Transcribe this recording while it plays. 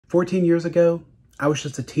14 years ago, I was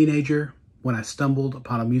just a teenager when I stumbled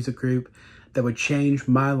upon a music group that would change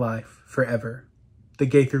my life forever, the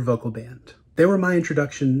Gaither Vocal Band. They were my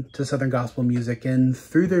introduction to Southern gospel music, and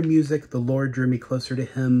through their music, the Lord drew me closer to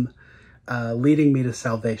Him, leading me to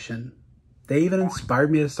salvation. They even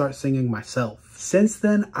inspired me to start singing myself. Since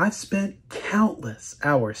then, I've spent countless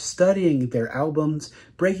hours studying their albums,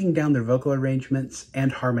 breaking down their vocal arrangements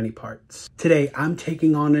and harmony parts. Today, I'm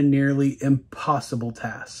taking on a nearly impossible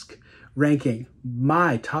task, ranking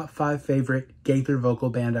my top 5 favorite Gaither Vocal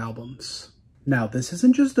Band albums. Now, this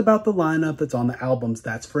isn't just about the lineup that's on the albums.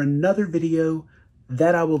 That's for another video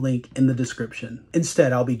that I will link in the description.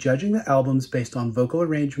 Instead, I'll be judging the albums based on vocal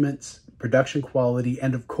arrangements, production quality,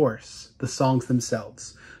 and of course, the songs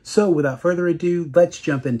themselves. So without further ado, let's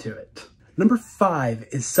jump into it. Number 5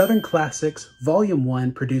 is Southern Classics Volume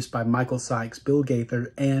 1, produced by Michael Sykes, Bill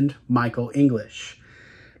Gaither, and Michael English.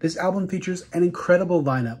 This album features an incredible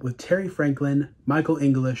lineup with Terry Franklin, Michael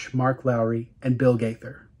English, Mark Lowry, and Bill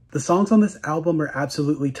Gaither. The songs on this album are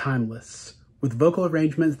absolutely timeless, with vocal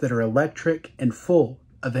arrangements that are electric and full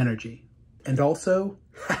of energy. And also,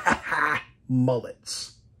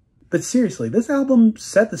 mullets. But seriously, this album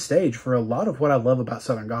set the stage for a lot of what I love about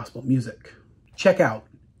Southern gospel music. Check out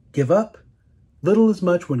Give Up, Little Is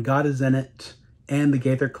Much When God Is In It, and the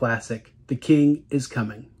Gaither classic, The King Is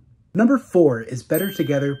Coming. Number 4 is Better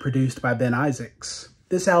Together, produced by Ben Isaacs.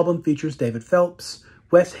 This album features David Phelps,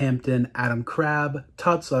 Wes Hampton, Adam Crabb,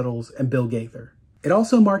 Todd Suttles, and Bill Gaither. It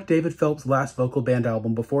also marked David Phelps' last vocal band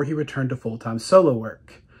album before he returned to full-time solo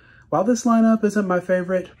work. While this lineup isn't my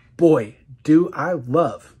favorite, boy, do I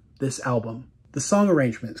love this album. The song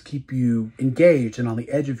arrangements keep you engaged and on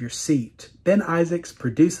the edge of your seat. Ben Isaacs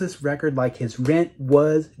produced this record like his rent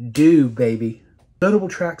was due, baby. Notable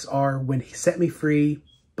tracks are When He Set Me Free,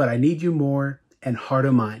 But I Need You More, and Heart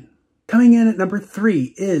of Mine. Coming in at number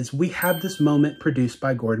 3 is We Have This Moment, produced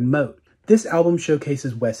by Gordon Mote. This album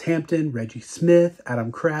showcases Wes Hampton, Reggie Smith,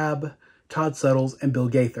 Adam Crabb, Todd Suttles, and Bill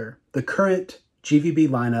Gaither, the current GVB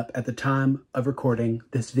lineup at the time of recording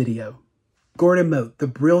this video. Gordon Mote, the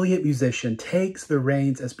brilliant musician, takes the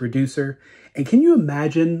reins as producer, and can you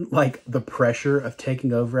imagine, like, the pressure of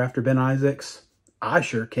taking over after Ben Isaacs? I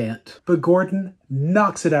sure can't. But Gordon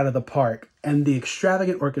knocks it out of the park, and the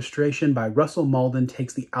extravagant orchestration by Russell Malden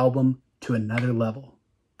takes the album to another level.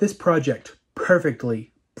 This project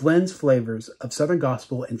perfectly blends flavors of Southern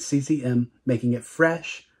Gospel and CCM, making it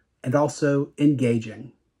fresh and also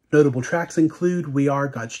engaging. Notable tracks include We Are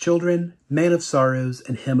God's Children, Man of Sorrows,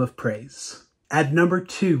 and Hymn of Praise. At number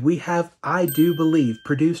 2, we have I Do Believe,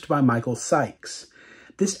 produced by Michael Sykes.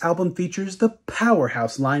 This album features the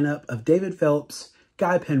powerhouse lineup of David Phelps,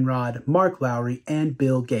 Guy Penrod, Mark Lowry, and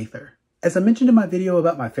Bill Gaither. As I mentioned in my video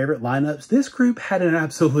about my favorite lineups, this group had an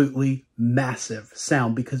absolutely massive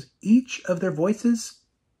sound because each of their voices,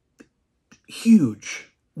 huge.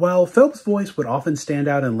 While Phelps' voice would often stand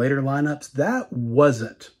out in later lineups, that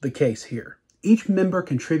wasn't the case here. Each member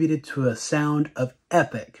contributed to a sound of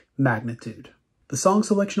epic magnitude. The song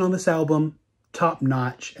selection on this album,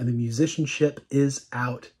 top-notch, and the musicianship is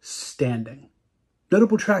outstanding.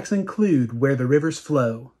 Notable tracks include Where the Rivers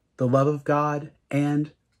Flow, The Love of God,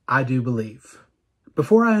 and I Do Believe.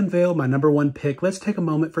 Before I unveil my number 1 pick, let's take a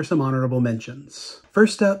moment for some honorable mentions.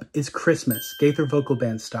 First up is Christmas, Gaither Vocal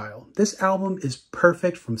Band style. This album is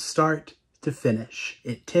perfect from start to finish.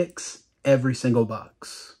 It ticks every single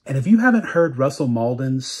box. And if you haven't heard Russell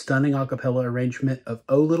Malden's stunning a cappella arrangement of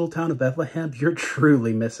O Little Town of Bethlehem, you're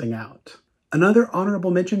truly missing out. Another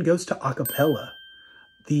honorable mention goes to a cappella.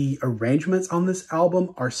 The arrangements on this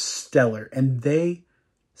album are stellar, and they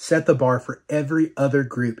set the bar for every other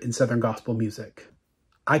group in Southern gospel music.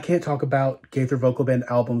 I can't talk about Gaither Vocal Band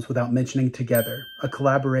albums without mentioning Together, a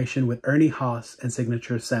collaboration with Ernie Haas and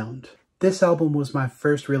Signature Sound. This album was my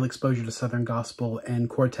first real exposure to Southern gospel and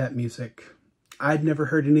quartet music. I'd never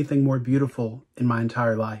heard anything more beautiful in my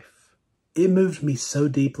entire life. It moved me so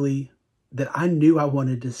deeply that I knew I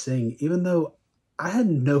wanted to sing, even though I had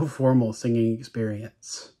no formal singing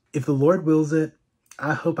experience. If the Lord wills it,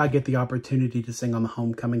 I hope I get the opportunity to sing on the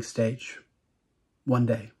homecoming stage one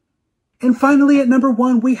day. And finally, at number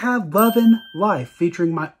 1, we have Lovin' Life,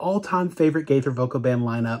 featuring my all-time favorite Gaither Vocal Band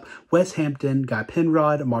lineup, Wes Hampton, Guy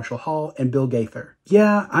Penrod, Marshall Hall, and Bill Gaither.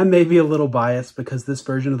 Yeah, I may be a little biased because this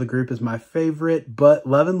version of the group is my favorite, but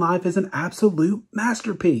Lovin' Life is an absolute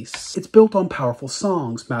masterpiece. It's built on powerful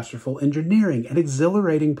songs, masterful engineering, and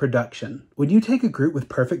exhilarating production. When you take a group with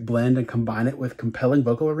perfect blend and combine it with compelling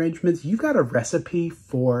vocal arrangements, you've got a recipe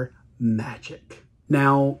for magic.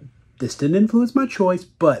 Now, this didn't influence my choice,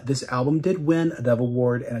 but this album did win a Dove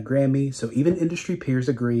Award and a Grammy, so even industry peers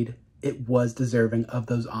agreed it was deserving of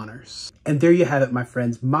those honors. And there you have it, my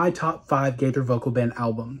friends, my top 5 Gaither Vocal Band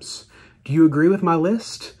albums. Do you agree with my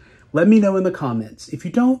list? Let me know in the comments. If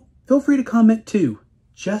you don't, feel free to comment too.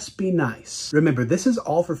 Just be nice. Remember, this is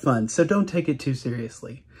all for fun, so don't take it too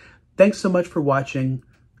seriously. Thanks so much for watching.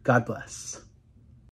 God bless.